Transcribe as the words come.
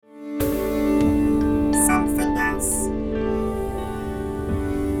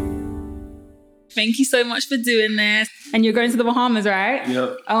Thank you so much for doing this. And you're going to the Bahamas, right?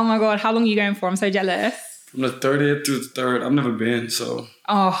 Yep. Oh my God, how long are you going for? I'm so jealous. From the 30th to the 3rd. I've never been, so.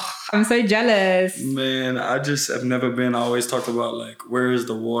 Oh, I'm so jealous. Man, I just have never been. I always talked about, like, where is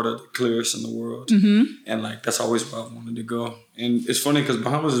the water the clearest in the world? Mm-hmm. And, like, that's always where I wanted to go. And it's funny because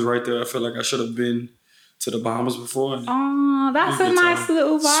Bahamas is right there. I feel like I should have been to the Bahamas before. Oh, that's a nice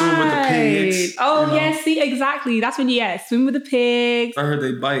little vibe. Swim with the pigs. Oh, yeah, see, exactly. That's when swim with the pigs. I heard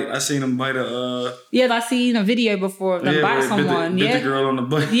they bite. I seen them bite a... Yeah, I seen a video before of them bite someone. Bit the girl on the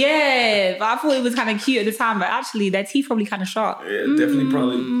butt. Yeah, but I thought it was kind of cute at the time, but actually their teeth probably kind of sharp. Yeah, definitely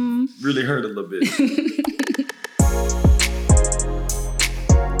probably really hurt a little bit.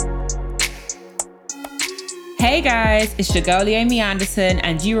 Hey guys, it's your girl Leomi Anderson,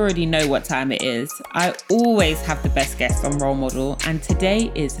 and you already know what time it is. I always have the best guests on Role Model, and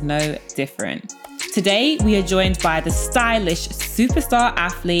today is no different. Today, we are joined by the stylish superstar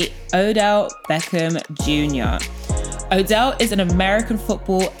athlete, Odell Beckham Jr. Odell is an American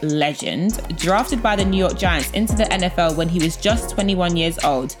football legend, drafted by the New York Giants into the NFL when he was just 21 years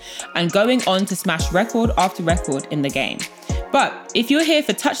old, and going on to smash record after record in the game. But if you're here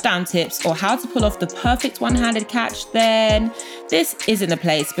for touchdown tips or how to pull off the perfect one-handed catch, then this isn't the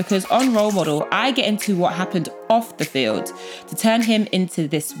place, because on Role Model, I get into what happened off the field to turn him into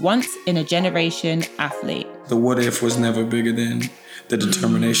this once-in-a-generation athlete. The what if was never bigger than the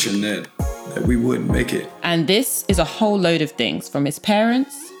determination that we would make it. And this is a whole load of things from his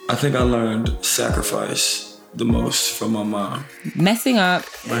parents. I think I learned sacrifice the most from my mom. Messing up.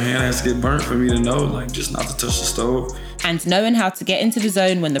 My hand has to get burnt for me to know, like, just not to touch the stove. And knowing how to get into the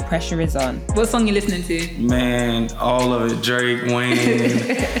zone when the pressure is on. What song you listening to? Man, all of it. Drake,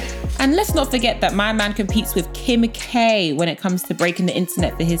 Wayne. And let's not forget that my man competes with Kim K when it comes to breaking the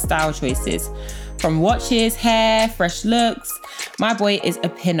internet for his style choices. From watches, hair, fresh looks, my boy is a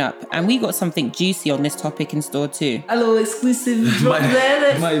pin-up, and we got something juicy on this topic in store too. A little exclusive drop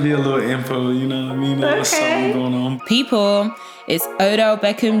there. Might be a little info, you know what I mean? There's something going on. People, it's Odell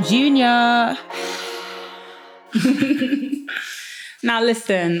Beckham Jr. Now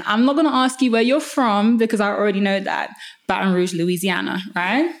listen, I'm not going to ask you where you're from because I already know that. Baton Rouge, Louisiana,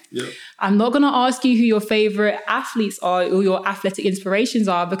 right? Yep. I'm not going to ask you who your favorite athletes are or your athletic inspirations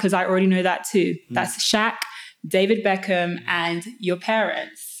are because I already know that too. That's Shaq, David Beckham, and your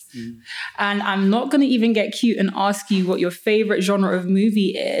parents. And I'm not going to even get cute and ask you what your favorite genre of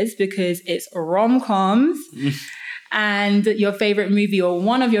movie is because it's rom-coms. And your favorite movie or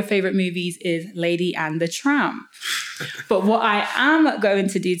one of your favorite movies is Lady and the Tramp. But what I am going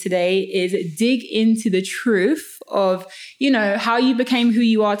to do today is dig into the truth of, you know, how you became who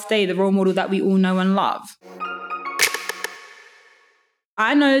you are today, the role model that we all know and love.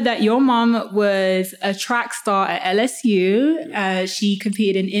 I know that your mom was a track star at LSU. She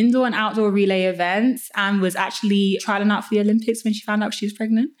competed in indoor and outdoor relay events and was actually trialing out for the Olympics when she found out she was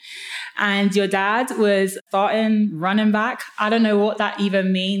pregnant. And your dad was starting running back. I don't know what that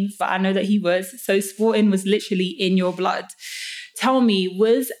even means, but I know that he was. So sporting was literally in your blood. Tell me,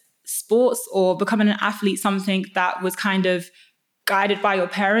 was sports or becoming an athlete something that was kind of guided by your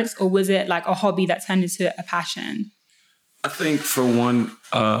parents, or was it like a hobby that turned into a passion? I think for one,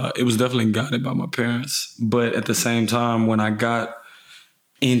 it was definitely guided by my parents. But at the same time, when I got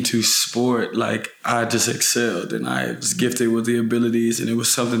into sport, like, I just excelled and I was gifted with the abilities, and it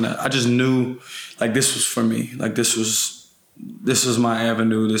was something that I just knew, like, this was for me. Like, this was my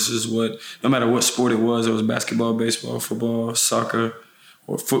avenue. This is what, no matter what sport it was basketball, baseball, football, soccer,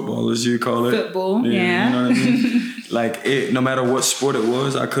 or football as you call it. Football, yeah. You know what I mean? Like, no matter what sport it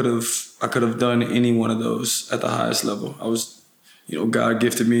was, I could have done any one of those at the highest level. I was, you know, God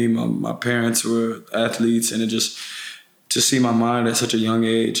gifted me. My parents were athletes, and it just, to see my mind at such a young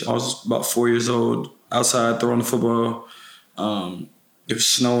age. I was about 4 years old, outside throwing the football. It was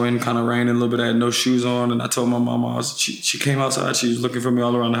snowing, kind of raining a little bit. I had no shoes on, and I told my mom, she came outside. She was looking for me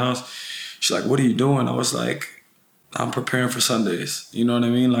all around the house. She's like, "What are you doing?" I was like, "I'm preparing for Sundays." You know what I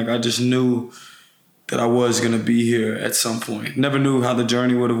mean? Like, I just knew that I was going to be here at some point. Never knew how the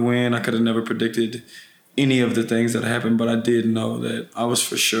journey would have went. I could have never predicted any of the things that happened, but I did know that I was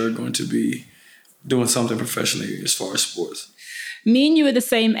for sure going to be doing something professionally as far as sports. Me and you were the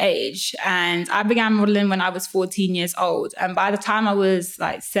same age, and I began modeling when I was 14 years old. And by the time I was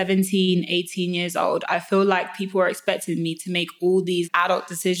like 17, 18 years old, I feel like people were expecting me to make all these adult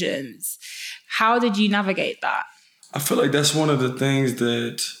decisions. How did you navigate that? I feel like that's one of the things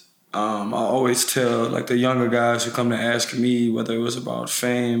that I always tell, like, the younger guys who come to ask me, whether it was about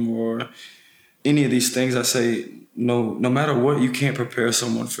fame or any of these things. I say, no matter what, you can't prepare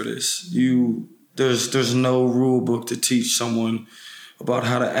someone for this. There's no rule book to teach someone about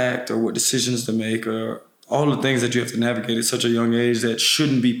how to act or what decisions to make or all the things that you have to navigate at such a young age that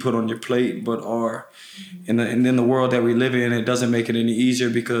shouldn't be put on your plate but are. And in the world that we live in, it doesn't make it any easier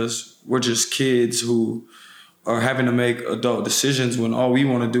because we're just kids who are having to make adult decisions when all we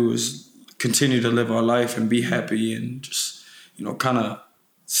want to do is continue to live our life and be happy and just, kind of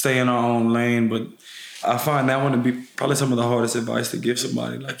stay in our own lane. But I find that one to be probably some of the hardest advice to give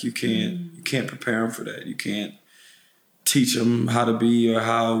somebody. Like you can't prepare them for that. You can't teach them how to be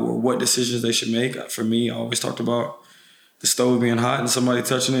or what decisions they should make. For me, I always talked about the stove being hot and somebody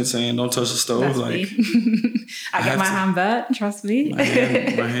touching it saying, don't touch the stove. That's like me. I get my hand burnt, trust me. My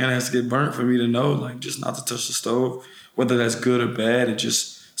hand has to get burnt for me to know, like, just not to touch the stove. Whether that's good or bad,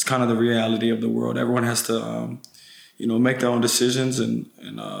 it's kind of the reality of the world. Everyone has to, make their own decisions and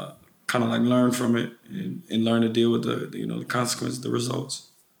kind of like learn from it and learn to deal with the consequences, the results.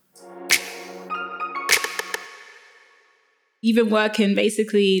 You've been working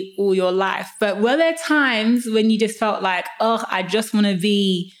basically all your life, but were there times when you just felt like, oh, I just want to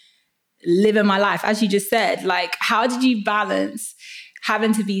be living my life? As you just said, like, how did you balance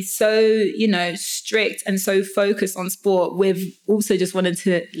having to be so, strict and so focused on sport with also just wanting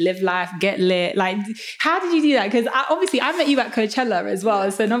to live life, get lit? Like, how did you do that? Because I met you at Coachella as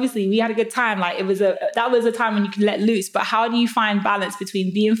well. So obviously we had a good time. Like that was a time when you could let loose. But how do you find balance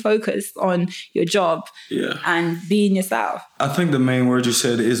between being focused on your job and being yourself? I think the main word you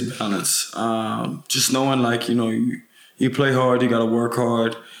said is balance. Just knowing like, you play hard, you got to work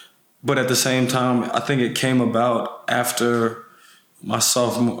hard. But at the same time, I think it came about after my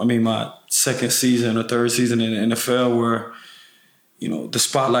second season or third season in the NFL where, the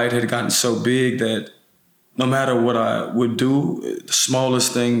spotlight had gotten so big that no matter what I would do, the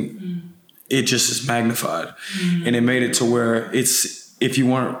smallest thing, it just is magnified. And it made it to where if you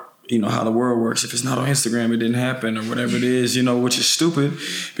weren't, how the world works, if it's not on Instagram, it didn't happen or whatever it is, which is stupid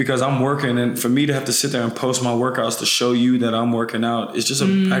because I'm working. And for me to have to sit there and post my workouts to show you that I'm working out, it's just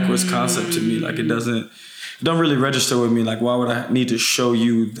a backwards concept to me. Like it don't really register with me. Like, why would I need to show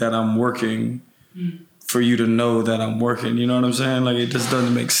you that I'm working for you to know that I'm working? You know what I'm saying? Like, it just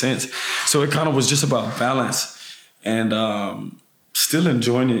doesn't make sense. So it kind of was just about balance and still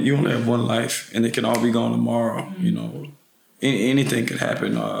enjoying it. You only have one life and it can all be gone tomorrow. Anything could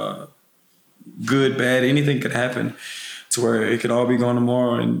happen. Good, bad, anything could happen to where it could all be gone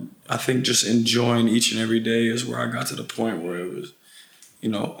tomorrow. And I think just enjoying each and every day is where I got to the point where it was,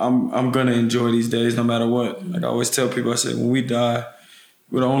 I'm going to enjoy these days no matter what. Like I always tell people, I say, when we die,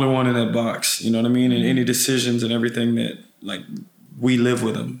 we're the only one in that box. You know what I mean? And any decisions and everything that, like, we live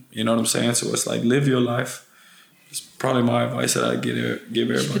with them. You know what I'm saying? So it's like, live your life. It's probably my advice that I give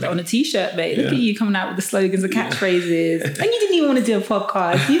everybody. Put that on a t-shirt, mate. Look at you coming out with the slogans and catchphrases. And you didn't even want to do a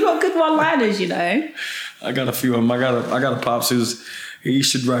podcast. You got good one-liners, I got a few of them. I got a pops he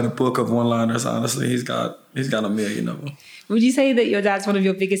should write a book of one-liners, honestly. He's got a million of them. Would you say that your dad's one of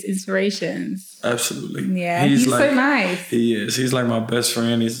your biggest inspirations? Absolutely. Yeah, he's like, so nice. He is. He's like my best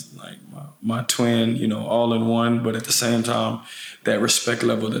friend. He's like my twin, all in one. But at the same time, that respect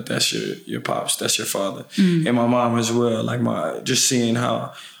level that's your pops, that's your father. And my mom as well. Like just seeing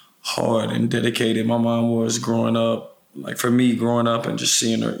how hard and dedicated my mom was growing up. Like for me growing up and just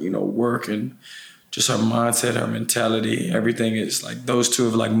seeing her, work and just her mindset, her mentality, everything is like those two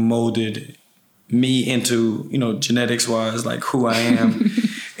have like molded me into, genetics wise, like who I am.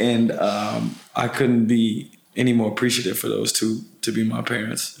 And I couldn't be any more appreciative for those two to be my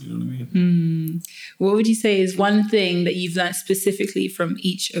parents. You know what I mean? What would you say is one thing that you've learned specifically from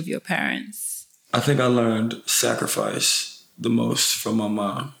each of your parents? I think I learned sacrifice the most from my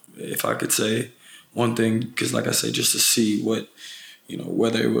mom. If I could say one thing, because like I said, just to see what,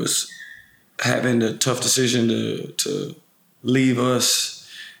 whether it was having the tough decision to leave us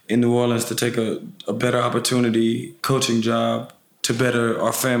in New Orleans to take a better opportunity, coaching job to better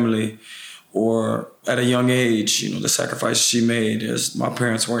our family, or at a young age, the sacrifices she made as my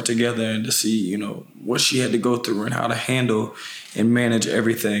parents weren't together and to see, what she had to go through and how to handle and manage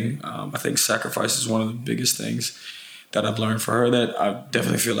everything. I think sacrifice is one of the biggest things that I've learned for her that I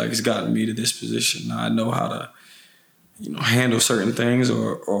definitely feel like it's gotten me to this position. Now I know how to, handle certain things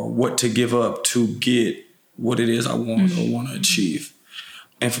or what to give up to get what it is I want or want to achieve.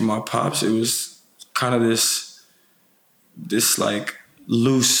 And for my pops, it was kind of this like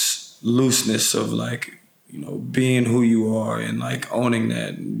looseness of like, being who you are and like owning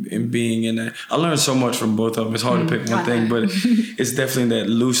that and being in that. I learned so much from both of them. It's hard to pick one thing, but it's definitely that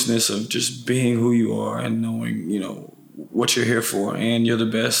looseness of just being who you are and knowing, what you're here for and you're the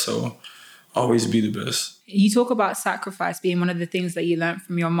best. So always be the best. You talk about sacrifice being one of the things that you learned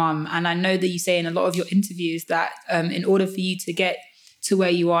from your mom. And I know that you say in a lot of your interviews that in order for you to get to where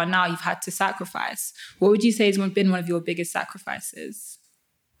you are now, you've had to sacrifice. What would you say has been one of your biggest sacrifices?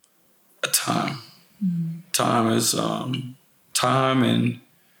 Time. Time is time, and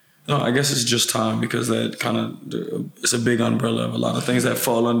no, I guess it's just time, because that kind of, it's a big umbrella of a lot of things that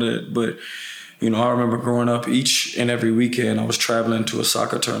fall under it. But I remember growing up, each and every weekend I was traveling to a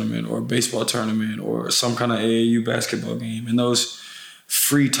soccer tournament or a baseball tournament or some kind of AAU basketball game, and those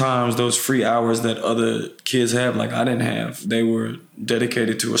free times, those free hours that other kids have, like I didn't have, they were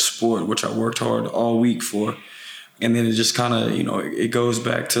dedicated to a sport which I worked hard all week for. And then it just kind of, it goes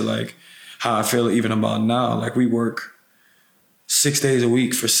back to like how I feel even about now. Like we work 6 days a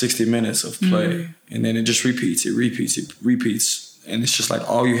week for 60 minutes of play. And then it just repeats. And it's just like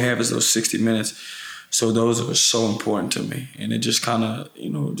all you have is those 60 minutes. So those are so important to me. And it just kind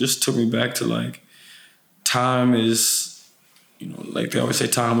of, just took me back to like time is, like they always say,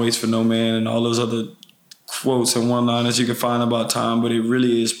 time waits for no man, and all those other quotes and one-liners you can find about time, but it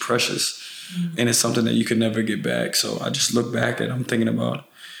really is precious. And it's something that you can never get back. So I just look back and I'm thinking about,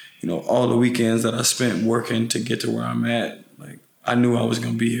 all the weekends that I spent working to get to where I'm at. Like I knew I was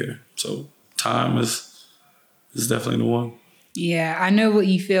going to be here. So time is definitely the one. Yeah, I know what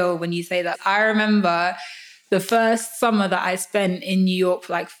you feel when you say that. I remember the first summer that I spent in New York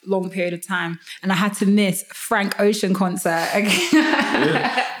for like a long period of time, and I had to miss Frank Ocean concert.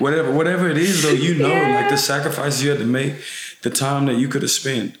 Yeah. Whatever it is, though, like the sacrifices you had to make, the time that you could have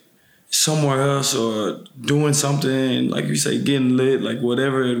spent somewhere else or doing something, like you say, getting lit, like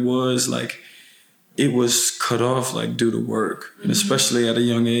whatever it was, like it was cut off like due to work, and especially at a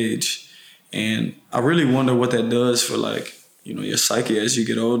young age. And I really wonder what that does for like, your psyche as you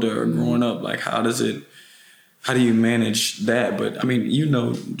get older or growing up. Like how do you manage that? But I mean,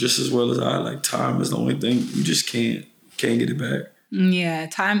 just as well as I, like time is the only thing, you just can't get it back. Yeah,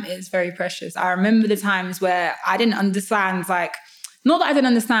 time is very precious. I remember the times where I didn't understand, like, not that I didn't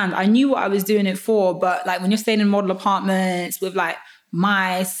understand, I knew what I was doing it for, but like when you're staying in model apartments with like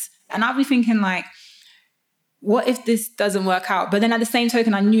mice, and I'd be thinking like, what if this doesn't work out? But then at the same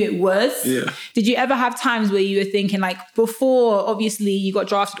token, I knew it was. Yeah. Did you ever have times where you were thinking like, before obviously you got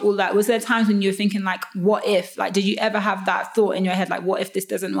drafted, all that, was there times when you were thinking like, what if? Like, did you ever have that thought in your head, like, what if this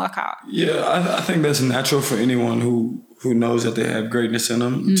doesn't work out? Yeah, I think that's natural for anyone who knows that they have greatness in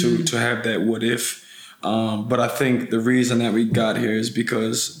them to have that what if. But I think the reason that we got here is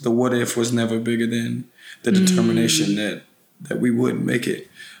because the what if was never bigger than the determination that we would make it.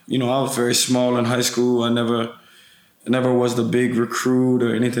 I was very small in high school. I never was the big recruit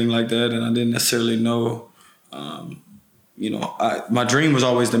or anything like that, and I didn't necessarily know. My dream was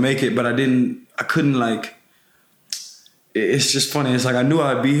always to make it, but I couldn't like. It's just funny. It's like I knew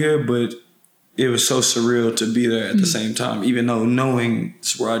I'd be here, but it was so surreal to be there at the same time, even though knowing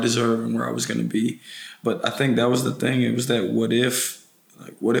it's where I deserve and where I was going to be. But I think that was the thing. It was that what if,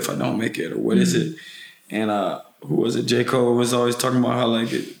 like, what if I don't make it, or what is it? And who was it? J. Cole was always talking about how like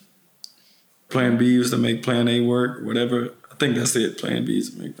plan B was to make plan A work, whatever. I think that's it. Plan B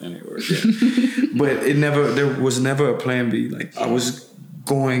is to make plan A work. Yeah. But there was never a plan B. Like I was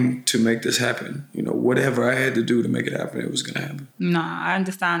going to make this happen. Whatever I had to do to make it happen, it was going to happen. No, I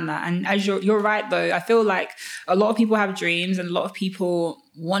understand that. And as you're right though, I feel like a lot of people have dreams and a lot of people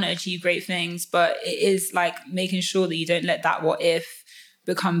want to achieve great things, but it is like making sure that you don't let that what if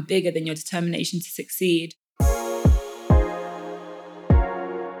become bigger than your determination to succeed.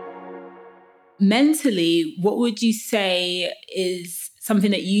 Mentally, what would you say is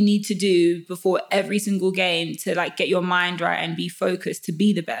something that you need to do before every single game to like get your mind right and be focused to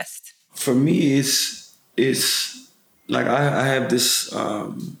be the best? For me, it's like I have this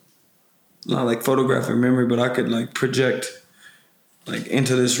not like photographic memory, but I could like project like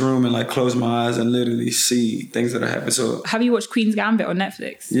into this room and like close my eyes and literally see things that are happening. So have you watched Queen's Gambit on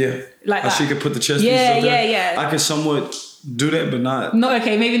Netflix? Yeah, like that. She could put the chess pieces up there. Yeah. I could somewhat do that, but not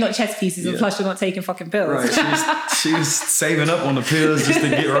okay. Maybe not chess pieces, and plus you're not taking fucking pills. Right, she was saving up on the pills just to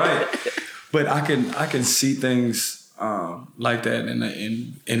get right. But I can see things like that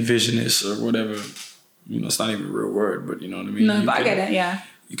and envision this or whatever. It's not even a real word, but you know what I mean. No, but I get it. Yeah.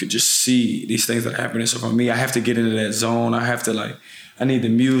 You could just see these things that are happening. So for me, I have to get into that zone. I have to I need the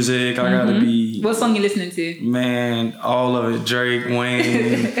music. I gotta be. What song you listening to? Man, all of it. Drake,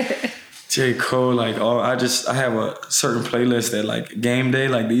 Wayne, J. Cole, I have a certain playlist that like game day,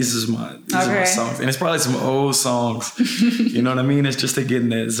 like these are my songs. And it's probably some old songs. You know what I mean? It's just to get in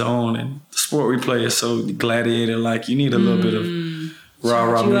that zone. And the sport we play is so gladiator, like you need a little bit of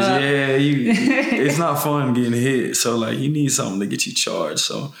rah-rah music. Yeah, it's not fun getting hit. So like you need something to get you charged.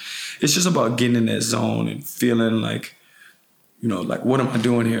 So it's just about getting in that zone and feeling like, like what am I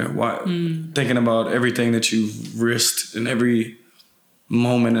doing here? Why thinking about everything that you've risked and every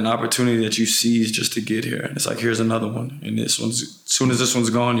moment and opportunity that you seize just to get here. And it's like, here's another one. And as soon as this one's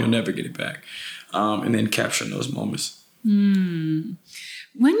gone, you'll never get it back. And then capturing those moments. When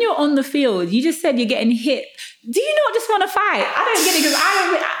you're on the field, you just said you're getting hit. Do you not just want to fight? I don't get it, because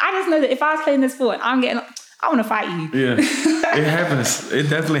I just know that if I was playing this sport, I want to fight you. Yeah, it happens. It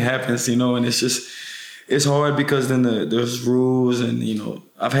definitely happens, and it's hard because then there's rules, and,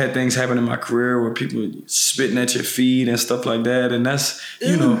 I've had things happen in my career where people spitting at your feet and stuff like that. And that's,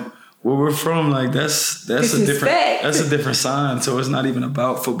 where we're from, like that's a different sign. So it's not even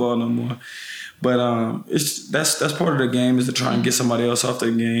about football no more. But that's part of the game, is to try and get somebody else off their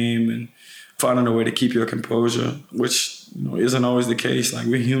game and finding a way to keep your composure, which isn't always the case. Like,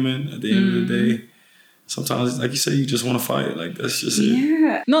 we're human at the end of the day. Sometimes, like you say, you just want to fight. Like, that's just it.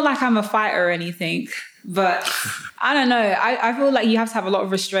 Yeah. Not like I'm a fighter or anything, but I don't know. I feel like you have to have a lot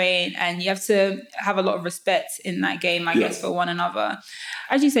of restraint, and you have to have a lot of respect in that game, I guess, for one another.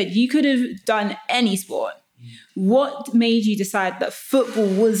 As you said, you could have done any sport. What made you decide that football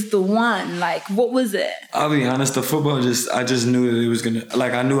was the one? Like, what was it? I'll be honest, the football I just knew that it was gonna,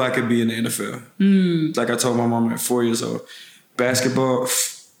 like, I knew I could be in the NFL. Like I told my mom at 4 years old, basketball,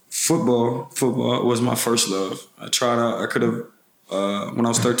 football was my first love. I tried out, I could have, when I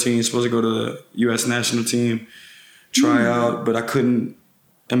was 13, supposed to go to the U.S. national team, try out, but I couldn't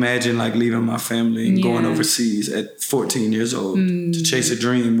imagine, like, leaving my family and going overseas at 14 years old to chase a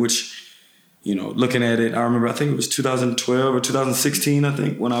dream, which, looking at it, I remember, I think it was 2012 or 2016, I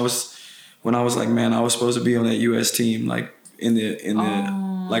think, when I was like, man, I was supposed to be on that U.S. team, like,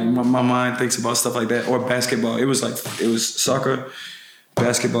 like, my mind thinks about stuff like that, or basketball. It was soccer,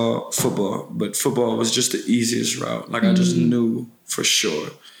 basketball, football, but football was just the easiest route. Like, I just knew for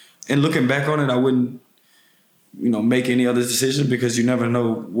sure. And looking back on it, I wouldn't, make any other decision, because you never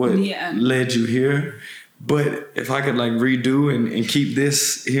know what led you here. But if I could, like, redo and keep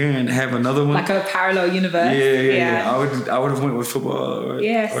this here and have another one, like a parallel universe. Yeah. I would have went with football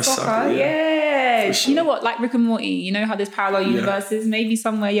or soccer. Yeah. Sure. You know what? Like Rick and Morty, you know how there's parallel universes? Maybe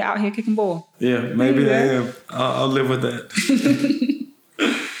somewhere you're out here kicking ball. Yeah, maybe I am. I'll live with that.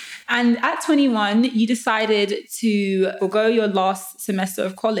 And at 21, you decided to forgo your last semester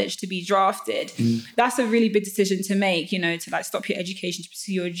of college to be drafted. That's a really big decision to make, to, like, stop your education to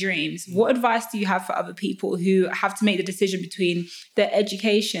pursue your dreams. What advice do you have for other people who have to make the decision between their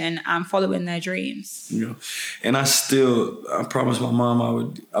education and following their dreams? Yeah, and I promised my mom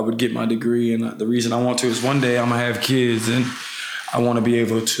I would get my degree, and the reason I want to is one day I'm gonna have kids, and I want to be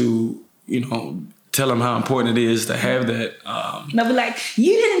able to, tell them how important it is to have that. They'll be like,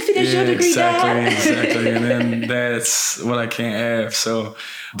 you didn't finish your degree, Exactly. And then that's what I can't have. So,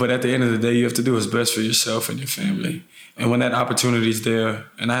 but at the end of the day, you have to do what's best for yourself and your family. And when that opportunity's there,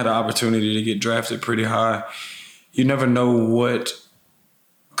 and I had an opportunity to get drafted pretty high, you never know what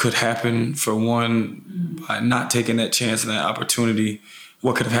could happen for one by not taking that chance and that opportunity.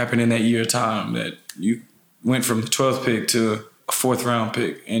 What could have happened in that year time that you went from the 12th pick to a 4th round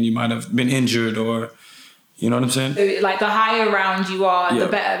pick, and you might have been injured, or, you know what I'm saying? So, like, the higher round you are, the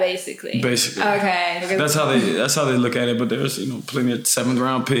better, basically. Okay. That's how they look at it. But there's, plenty of 7th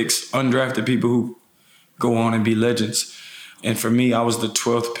round picks, undrafted people who go on and be legends. And for me, I was the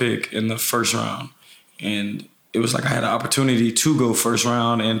 12th pick in the 1st round, and it was like I had an opportunity to go 1st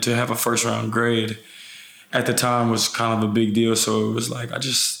round, and to have a 1st round grade at the time was kind of a big deal. So it was like I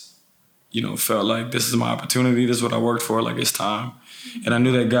just, felt like this is my opportunity. This is what I worked for. Like, it's time. And I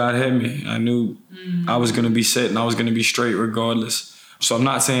knew that God had me. I knew I was going to be set, and I was going to be straight regardless. So I'm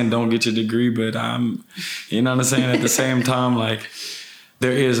not saying don't get your degree, but I'm, you know what I'm saying? At the same time, like,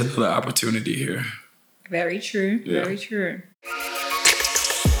 there is another opportunity here. Very true. Yeah. Very true.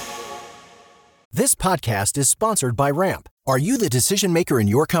 This podcast is sponsored by Ramp. Are you the decision maker in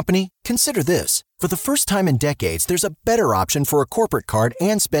your company? Consider this. For the first time in decades, there's a better option for a corporate card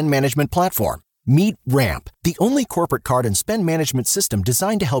and spend management platform. Meet Ramp, the only corporate card and spend management system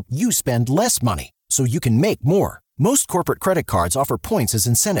designed to help you spend less money so you can make more. Most corporate credit cards offer points as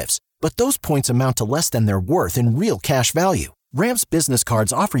incentives, but those points amount to less than their worth in real cash value. Ramp's business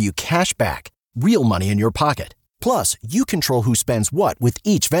cards offer you cash back, real money in your pocket. Plus, you control who spends what with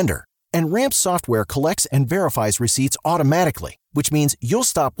each vendor. And Ramp's software collects and verifies receipts automatically, which means you'll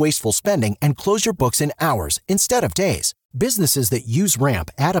stop wasteful spending and close your books in hours instead of days. Businesses that use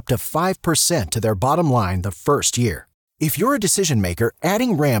Ramp add up to 5% to their bottom line the first year. If you're a decision maker,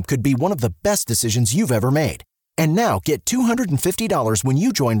 adding Ramp could be one of the best decisions you've ever made. And now get $250 when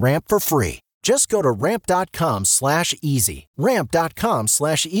you join Ramp for free. Just go to ramp.com/easy.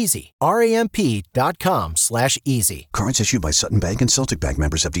 Ramp.com/easy. RAMP.com/easy. Cards issued by Sutton Bank and Celtic Bank,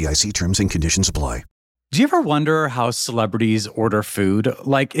 members of FDIC. Terms and conditions apply. Do you ever wonder how celebrities order food?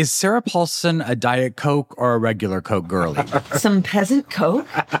 Like, is Sarah Paulson a Diet Coke or a regular Coke girlie? Some peasant Coke?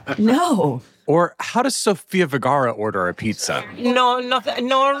 No. Or how does Sofia Vergara order a pizza? No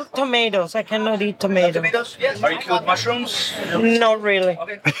tomatoes. I cannot eat tomatoes. Are you cool with mushrooms? Not really.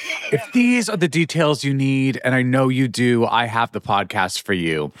 If these are the details you need, and I know you do, I have the podcast for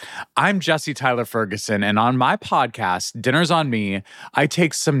you. I'm Jesse Tyler Ferguson, and on my podcast, Dinners on Me, I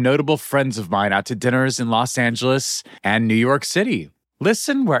take some notable friends of mine out to dinners in Los Angeles and New York City.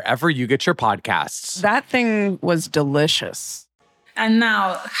 Listen wherever you get your podcasts. That thing was delicious. And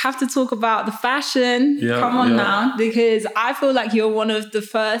now, have to talk about the fashion. Come on now, because I feel like you're one of the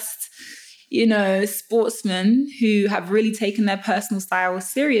first, sportsmen who have really taken their personal style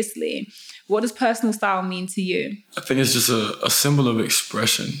seriously. What does personal style mean to you? I think it's just a symbol of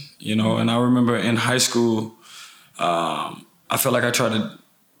expression, and I remember in high school, I felt like I tried to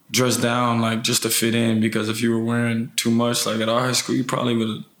dress down like just to fit in, because if you were wearing too much, like at our high school, you probably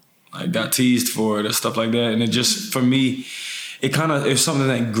would have got teased for it or stuff like that. And it just, for me, it's something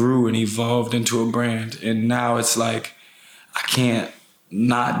that grew and evolved into a brand. And now it's like, I can't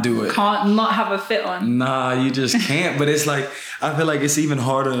not do it. Can't not have a fit on. Nah, you just can't. But it's like, I feel like it's even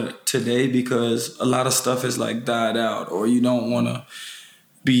harder today because a lot of stuff is like died out, or you don't want to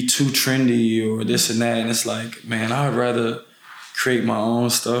be too trendy or this and that. And it's like, man, I'd rather create my own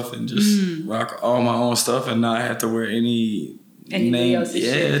stuff and just rock all my own stuff and not have to wear anybody else's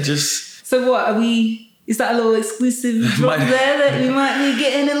shit. Just. So what are we? Is that a little exclusive drop there that we might be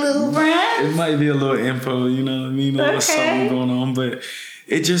getting a little brand? It might be a little info, you know what I mean? A little something going on. But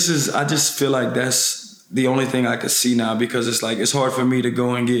it just is, I just feel like that's the only thing I could see now, because it's like, it's hard for me to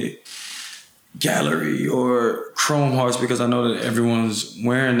go and get Gallery or Chrome Hearts because I know that everyone's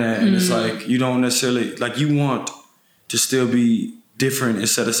wearing that. And it's like, you don't necessarily, like, you want to still be different and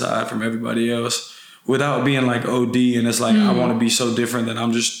set aside from everybody else without being like OD. And it's like, I want to be so different that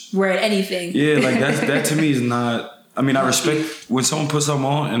I'm just wearing anything. Yeah, like that to me is not, I mean, I respect when someone puts something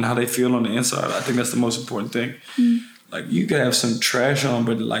on and how they feel on the inside. I think that's the most important thing. Like, you can have some trash on,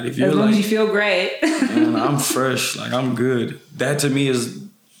 but like, if you're as long like, as you feel great. man, I'm fresh, like I'm good. That to me is,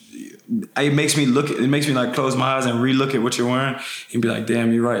 it makes me like close my eyes and re-look at what you're wearing and be like,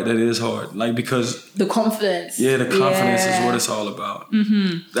 damn, you're right, that is hard. Like, because the confidence. Yeah, the confidence is what it's all about.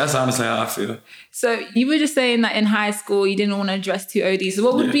 That's honestly how I feel. So you were just saying that in high school, you didn't want to dress too OD. So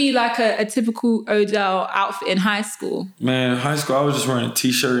what would be like a typical Odell outfit in high school? Man, in high school, I was just wearing a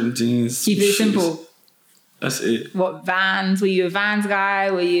t-shirt and jeans. Keep it simple. That's it. What, Vans? Were you a Vans guy?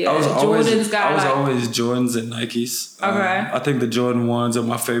 Were you a Jordans guy? I was always Jordans and Nikes. Okay. I think the Jordan 1s are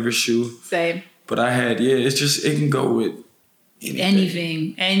my favorite shoe. Same. But I had, it's just, it can go with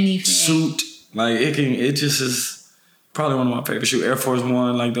anything. Suit. Like, it just is probably one of my favorite shoes. Air Force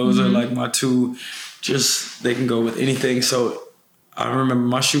One, like those are like my two, just, they can go with anything. So I remember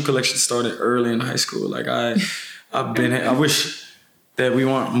my shoe collection started early in high school. Like I wish that we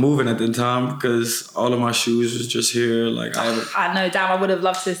weren't moving at the time, because all of my shoes was just here. Like I know, damn, I would have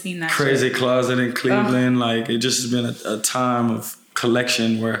loved to have seen that. Crazy closet in Cleveland. Like, it just has been a time of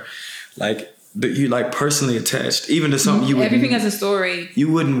collection where like you like personally attached, even to something you wouldn't. Everything has a story. You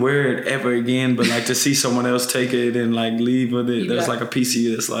wouldn't wear it ever again, but like to see someone else take it and like leave with it, there's like a piece of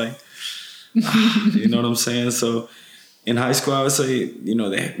you that's like, you know what I'm saying? So in high school, I would say,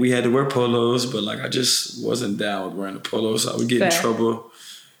 we had to wear polos, but like I just wasn't down with wearing a polo, so I would get in trouble.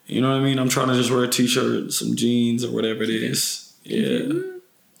 You know what I mean? I'm trying to just wear a t-shirt, some jeans, or whatever it is. Yeah,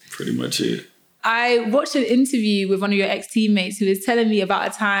 pretty much it. I watched an interview with one of your ex-teammates who was telling me about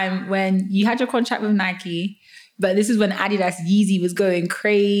a time when you had your contract with Nike, but this is when Adidas Yeezy was going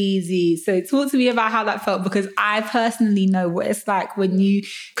crazy. So talk to me about how that felt, because I personally know what it's like when you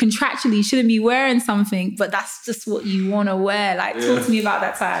contractually shouldn't be wearing something, but that's just what you want to wear. Like, talk to me about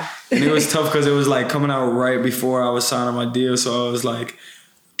that time. And it was tough because it was like coming out right before I was signing my deal. So I was like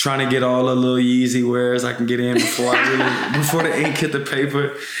trying to get all the little Yeezy wears I can get in before before the ink hit the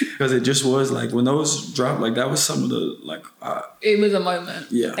paper. Because it just was like, when those dropped, like that was some of the like... it was a moment.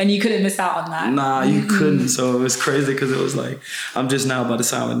 Yeah. And you couldn't miss out on that. Nah, you couldn't. So it was crazy because it was like, I'm just now about to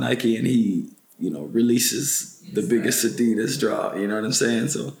sign with Nike and he, releases the biggest Adidas drop. You know what I'm saying?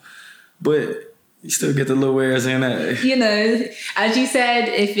 So, but you still get the little wears in that. As you said,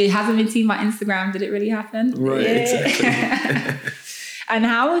 if it hasn't been seen by Instagram, did it really happen? Right, exactly. And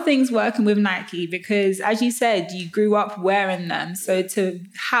how are things working with Nike? Because as you said, you grew up wearing them. So to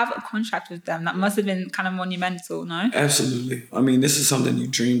have a contract with them, that must have been kind of monumental, no? Absolutely. I mean, this is something you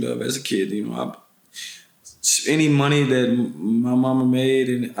dreamed of as a kid. Any money that my mama made,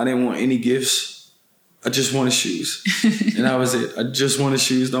 and I didn't want any gifts. I just wanted shoes. And that was it. I just wanted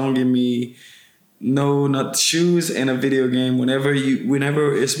shoes. Don't give me No, not shoes and a video game. Whenever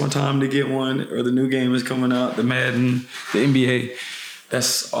it's my time to get one, or the new game is coming out, the Madden, the NBA,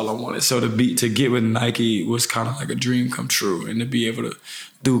 that's all I wanted. So to get with Nike was kind of like a dream come true, and to be able to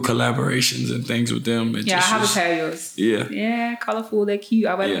do collaborations and things with them. I have a pair of yours. Yeah. Yeah, colorful. They're cute.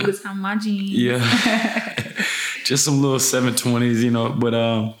 I wear them all the time. My jeans. Yeah. Just some little 720s, you know. But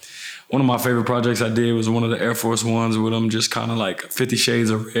one of my favorite projects I did was one of the Air Force Ones with them, just kind of like 50 Shades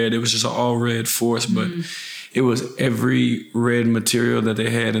of Red. It was just an all red Force, but it was every red material that they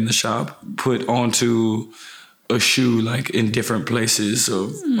had in the shop put onto a shoe, like in different places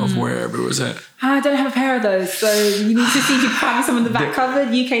of wherever it was at. I don't have a pair of those, so you need to see if you can find me some in the back covered.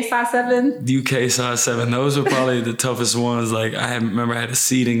 UK size 7. UK size 7. Those were probably the toughest ones. Like I remember I had a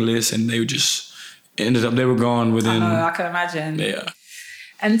seating list, and they just they were gone within. I can imagine. Yeah.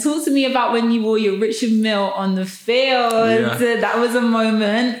 And talk to me about when you wore your Richard Mille on the field. Yeah. That was a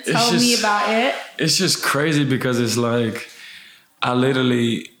moment. Tell me about it. It's just crazy because it's like I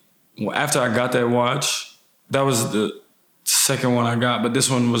literally, after I got that watch, that was the second one I got, but this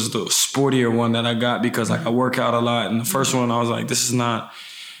one was the sportier one that I got because like I work out a lot. And the first one I was like,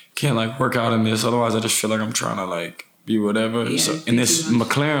 can't like work out in this. Otherwise I just feel like I'm trying to like be whatever. Yeah, so, and this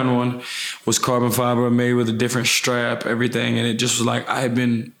McLaren one was carbon fiber made with a different strap, everything. And it just was like, I had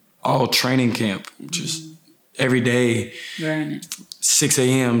been all training camp, just every day, 6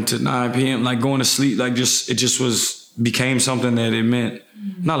 a.m. to 9 p.m., like going to sleep, like it just became something that it meant,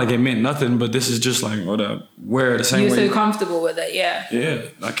 not like it meant nothing, but this is just like what I wear the same way. You're so comfortable with it, yeah. Yeah,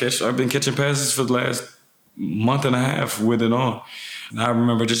 I've been catching passes for the last month and a half with it on. And I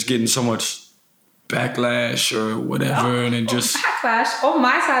remember just getting so much backlash or whatever, and it just backlash on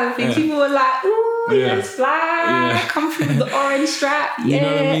my side of things. People were like, "Ooh, yes, fly, come from the orange strap." Yeah. You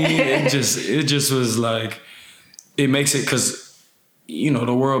know what I mean? It just was like, it makes it because you know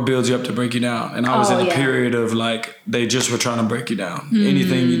the world builds you up to break you down, and I was in a period of like they just were trying to break you down.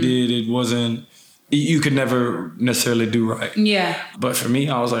 Anything you did, it wasn't. You could never necessarily do right. Yeah. But for me,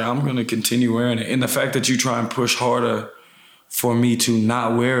 I was like, I'm gonna continue wearing it, and the fact that you try and push harder for me to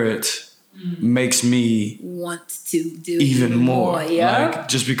not wear it. Makes me want to do even more. Yeah. Like,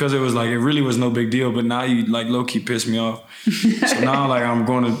 just because it was like, it really was no big deal, but now you like low key piss me off. So now like I'm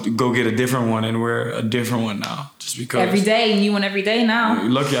going to go get a different one and wear a different one now. Just because. Every day, new one every day now.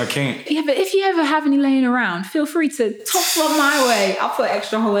 Lucky I can't. Yeah, but if you ever have any laying around, feel free to toss one my way. I'll put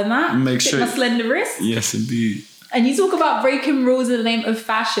extra hole in that. Make sure. My slender wrist. Yes, indeed. And you talk about breaking rules in the name of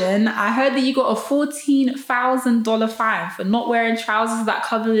fashion. I heard that you got a $14,000 fine for not wearing trousers that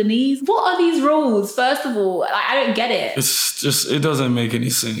cover the knees. What are these rules? First of all, like, I don't get it. It's just, it doesn't make any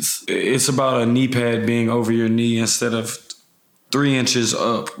sense. It's about a knee pad being over your knee instead of 3 inches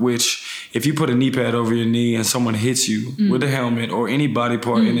up, which if you put a knee pad over your knee and someone hits you with a helmet or any body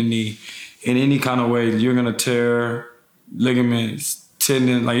part in the knee, in any kind of way, you're going to tear ligaments,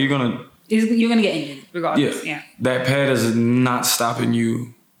 tendon, like you're going to get injured regardless. Yeah. That pad is not stopping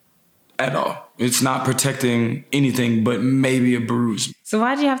you at all. It's not protecting anything but maybe a bruise. So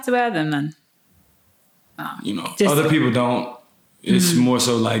why do you have to wear them then? You know, other people don't. It's more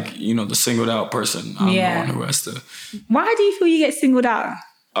so like, you know, the singled out person. I'm the one who has to. Why do you feel you get singled out?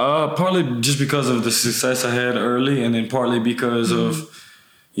 Partly just because of the success I had early, and then partly because of,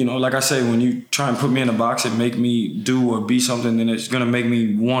 you know, like I say, when you try and put me in a box and make me do or be something, then it's going to make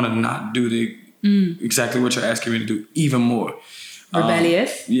me want to not do exactly what you're asking me to do even more.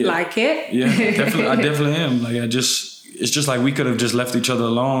 Rebellious, like it. Yeah, definitely. I definitely am. Like it's just like we could have just left each other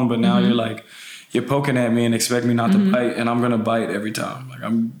alone, but now you're poking at me and expect me not to bite, and I'm going to bite every time. Like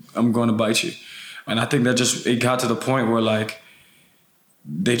I'm going to bite you. And I think that it got to the point where like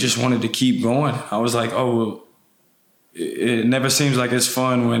they just wanted to keep going. I was like, oh, well, it never seems like it's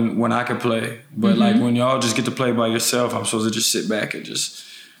fun when I can play. But like when y'all just get to play by yourself, I'm supposed to just sit back and just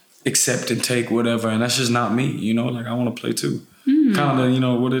accept and take whatever. And that's just not me, you know? Like I want to play too. Kind of, you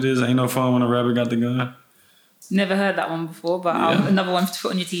know, what it is. Ain't no fun when a rabbit got the gun. Never heard that one before, but another one to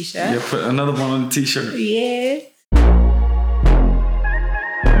put on your t-shirt. Yeah, put another one on the t-shirt. Yeah.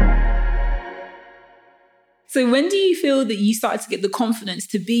 So when do you feel that you started to get the confidence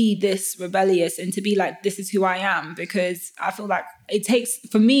to be this rebellious and to be like, this is who I am? Because I feel like it takes,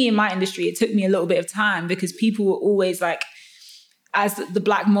 for me in my industry, it took me a little bit of time because people were always like, as the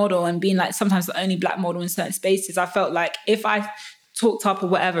black model and being like sometimes the only black model in certain spaces, I felt like if I talked up or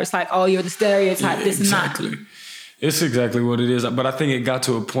whatever, it's like, oh, you're the stereotype, this and that. It's exactly what it is. But I think it got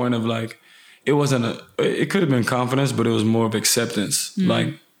to a point of like, it could have been confidence, but it was more of acceptance.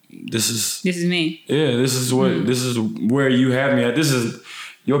 Like, this is me. Yeah, this is where you have me at.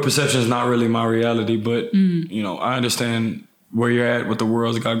 Your perception is not really my reality, but you know, I understand where you're at, what the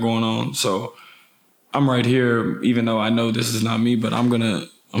world's got going on. So I'm right here, even though I know this is not me, but I'm gonna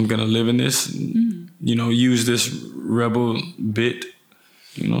live in this, and, you know, use this rebel bit,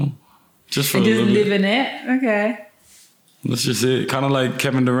 you know, just for And a just little live bit. in it. Okay. That's just it. Kind of like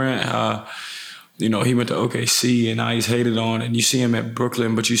Kevin Durant, you know, he went to OKC and now he's hated on, and you see him at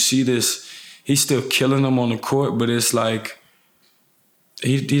Brooklyn, but you see this, he's still killing them on the court, but it's like,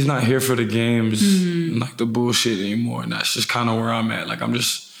 he's not here for the games and like the bullshit anymore. And that's just kind of where I'm at. Like, I'm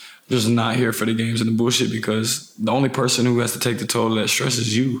just not here for the games and the bullshit, because the only person who has to take the toll of that stress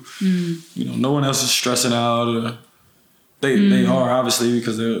is you. You know, no one else is stressing out. Or they are, obviously,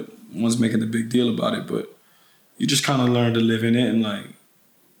 because they're the ones making the big deal about it. But you just kind of learn to live in it and like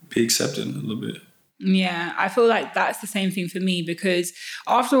be accepting a little bit. Yeah, I feel like that's the same thing for me, because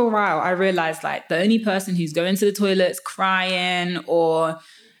after a while I realized like the only person who's going to the toilets crying or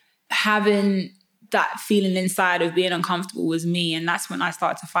having that feeling inside of being uncomfortable was me. And that's when I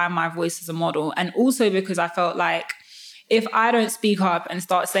started to find my voice as a model. And also because I felt like if I don't speak up and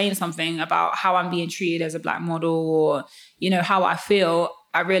start saying something about how I'm being treated as a Black model, or, you know, how I feel,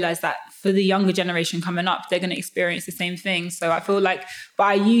 I realized that for the younger generation coming up, they're going to experience the same thing. So I feel like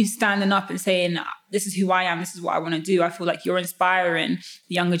by you standing up and saying, this is who I am, this is what I want to do, I feel like you're inspiring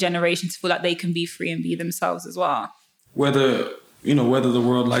the younger generation to feel like they can be free and be themselves as well. Whether the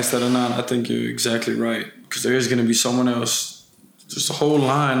world likes that or not, I think you're exactly right. Because there is going to be someone else, just a whole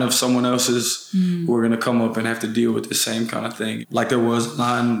line of someone else's who are going to come up and have to deal with the same kind of thing. Like there was a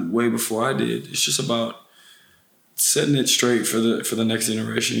line way before I did. It's just about setting it straight for the next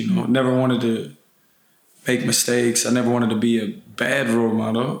generation. You know, never wanted to make mistakes. I never wanted to be a bad role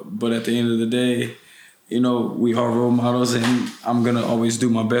model. But at the end of the day, you know, we are role models, and I'm going to always do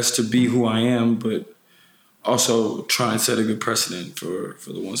my best to be who I am, but also try and set a good precedent for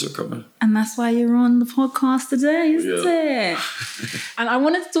the ones that are coming. And that's why you're on the podcast today, isn't it? And I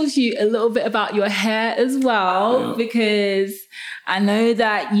wanted to talk to you a little bit about your hair as well, because I know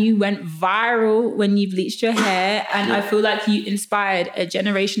that you went viral when you bleached your hair, and I feel like you inspired a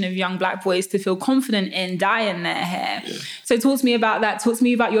generation of young Black boys to feel confident in dyeing their hair. So talk to me about that. Talk to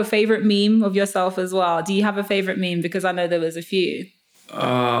me about your favorite meme of yourself as well. Do you have a favorite meme? Because I know there was a few.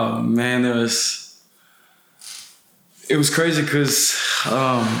 Oh, man, it was crazy because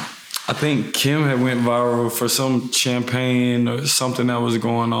I think Kim had went viral for some champagne or something that was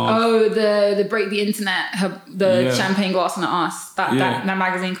going on. Oh, the Break the Internet, champagne glass on the ass. That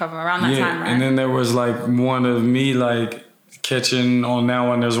magazine cover around that time, right? And then there was like one of me like catching on that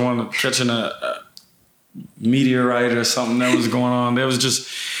one. There's one catching a meteorite or something that was going on. It was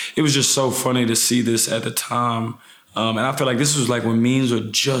just so funny to see this at the time. And I feel like this was like when memes were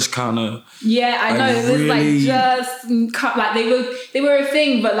just kind of I know it was really, like just cut, like they were a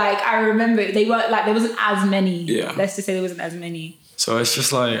thing, but like I remember they weren't like there wasn't as many. Let's just say there wasn't as many. So it's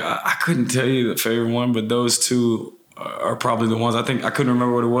just like I couldn't tell you the favorite one, but those two are probably the ones. I think I couldn't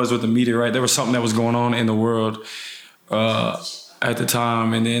remember what it was with the meteorite. There was something that was going on in the world at the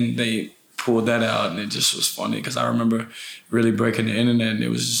time, and then they pulled that out, and it just was funny because I remember really breaking the internet, and it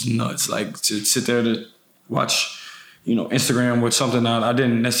was just nuts. Like to sit there to watch, you know, Instagram was something that I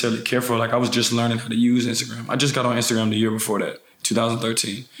didn't necessarily care for. Like I was just learning how to use Instagram. I just got on Instagram the year before that,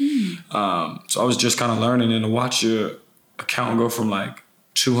 2013. So I was just kind of learning, and to watch your account go from like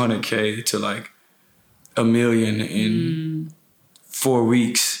 200K to like 1 million in 4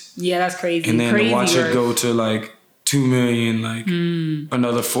 weeks. Yeah, that's crazy. And then crazy to watch growth. it go to like 2 million, like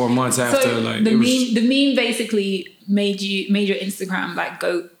another 4 months after. So like the meme basically made your Instagram like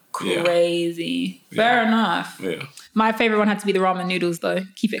go crazy. Fair enough. Yeah. My favorite one had to be the ramen noodles though.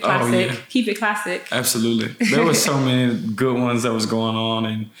 Keep it classic. Oh, yeah. Keep it classic. Absolutely. There was so many good ones that was going on,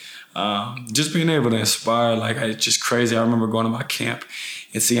 and just being able to inspire, like it's just crazy. I remember going to my camp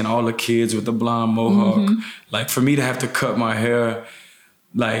and seeing all the kids with the blonde mohawk. Like for me to have to cut my hair,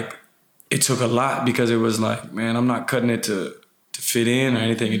 like it took a lot, because it was like, man, I'm not cutting it to fit in or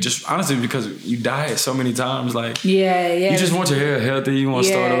anything. It just honestly because you dye it so many times, like you just want your hair healthy. You want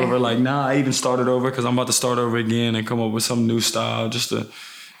to start over. Like I even started over because I'm about to start over again and come up with some new style just to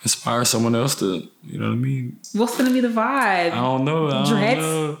inspire someone else to, you know what I mean? What's gonna be the vibe? I don't know.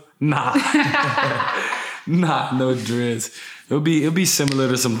 Dreads? Nah, no dreads. It'll be similar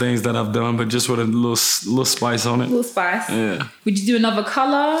to some things that I've done, but just with a little spice on it. A little spice. Yeah. Would you do another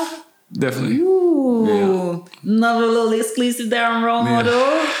color? Definitely. Ooh, another little exclusive there on Role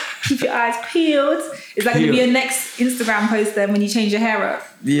Model. Keep your eyes peeled. Is that going to be your next Instagram post then when you change your hair up?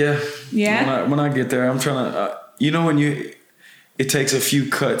 Yeah. Yeah. When I get there, I'm trying to. When it takes a few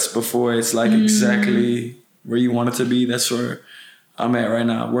cuts before it's like exactly where you want it to be. That's where I'm at right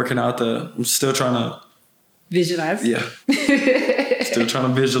now. Working out I'm still trying to visualize. Yeah. Still trying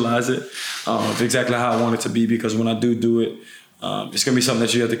to visualize it. of exactly how I want it to be, because when I do it, it's going to be something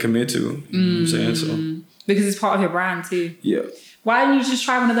that you have to commit to. You know what I'm saying? So, because it's part of your brand too. Yeah. Why don't you just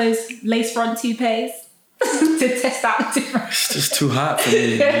try one of those lace front toupees to test out the difference? It's just too hot for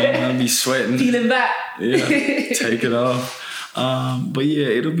me. Man. I'll be sweating. Feeling that. Yeah, take it off. But yeah,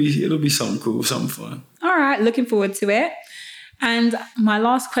 it'll be something cool, something fun. All right, looking forward to it. And my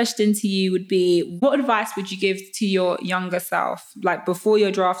last question to you would be, what advice would you give to your younger self? Like before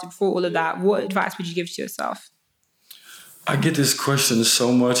your draft, before all of that, what advice would you give to yourself? I get this question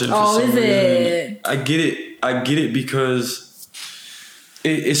so much. And oh, is it? I get it because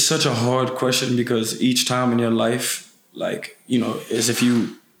it's such a hard question, because each time in your life, like, you know, as if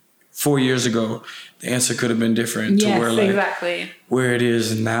you 4 years ago, the answer could have been different yes, to where, like, exactly. where it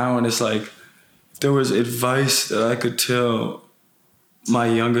is now. And it's like, there was advice that I could tell my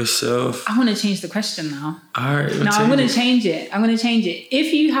younger self. I want to change the question now. All right. No, I'm going to change it.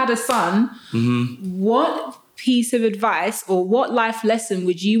 If you had a son, what piece of advice or what life lesson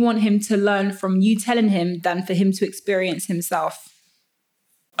would you want him to learn from you telling him than for him to experience himself?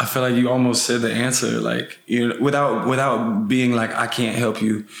 I feel like you almost said the answer, like, you know, without being like, I can't help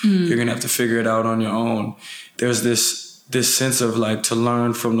you. You're going to have to figure it out on your own. There's this sense of like to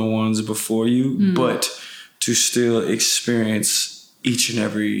learn from the ones before you, but to still experience each and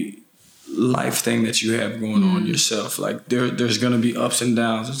every life thing that you have going on yourself. Like there's going to be ups and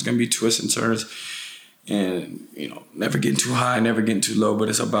downs. There's going to be twists and turns. And, you know, never getting too high, never getting too low. But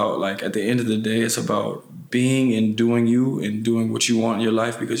it's about, like, at the end of the day, it's about being and doing you and doing what you want in your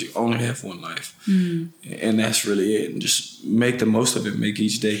life, because you only have one life. And that's really it. And just make the most of it. Make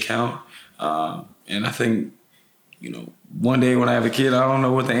each day count. And I think, you know, one day when I have a kid, I don't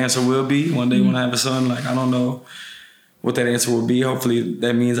know what the answer will be. One day when I have a son, like, I don't know what that answer will be. Hopefully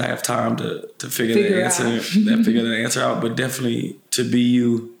that means I have time to figure that answer out. But definitely to be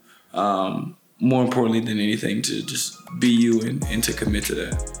you, more importantly than anything, to just be you and to commit to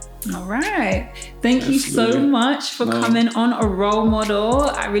that. All right. Thank you so much for coming on A Role Model.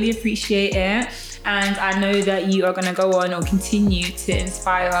 I really appreciate it. And I know that you are going to go on or continue to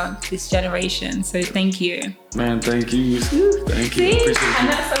inspire this generation. So thank you. Man, thank you. Thank you. See? And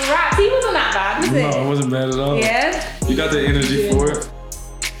that's a wrap. He wasn't that bad, was it? No, it wasn't bad at all. Yeah? You got the energy for it.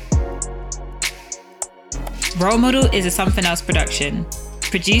 Role Model is a Something Else production,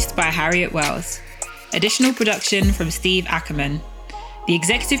 produced by Harriet Wells. Additional production from Steve Ackerman. The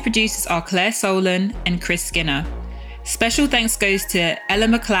executive producers are Claire Solon and Chris Skinner. Special thanks goes to Ella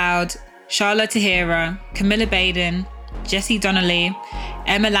McLeod, Charlotte Tahira, Camilla Baden, Jesse Donnelly,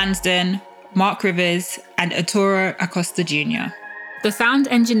 Emma Lansden, Mark Rivers, and Arturo Acosta Jr. The sound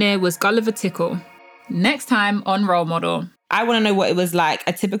engineer was Gulliver Tickle. Next time on Role Model. I want to know what it was like,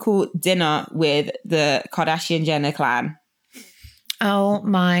 a typical dinner with the Kardashian-Jenner clan. Oh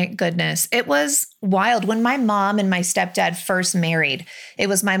my goodness. It was wild. When my mom and my stepdad first married, it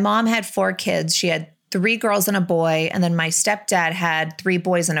was my mom had 4 kids. She had 3 girls and a boy. And then my stepdad had 3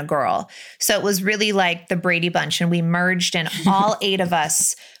 boys and a girl. So it was really like the Brady Bunch, and we merged, and all 8 of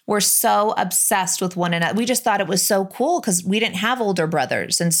us were so obsessed with one another. We just thought it was so cool because we didn't have older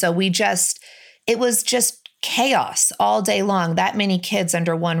brothers. And so it was just chaos all day long, that many kids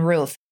under one roof.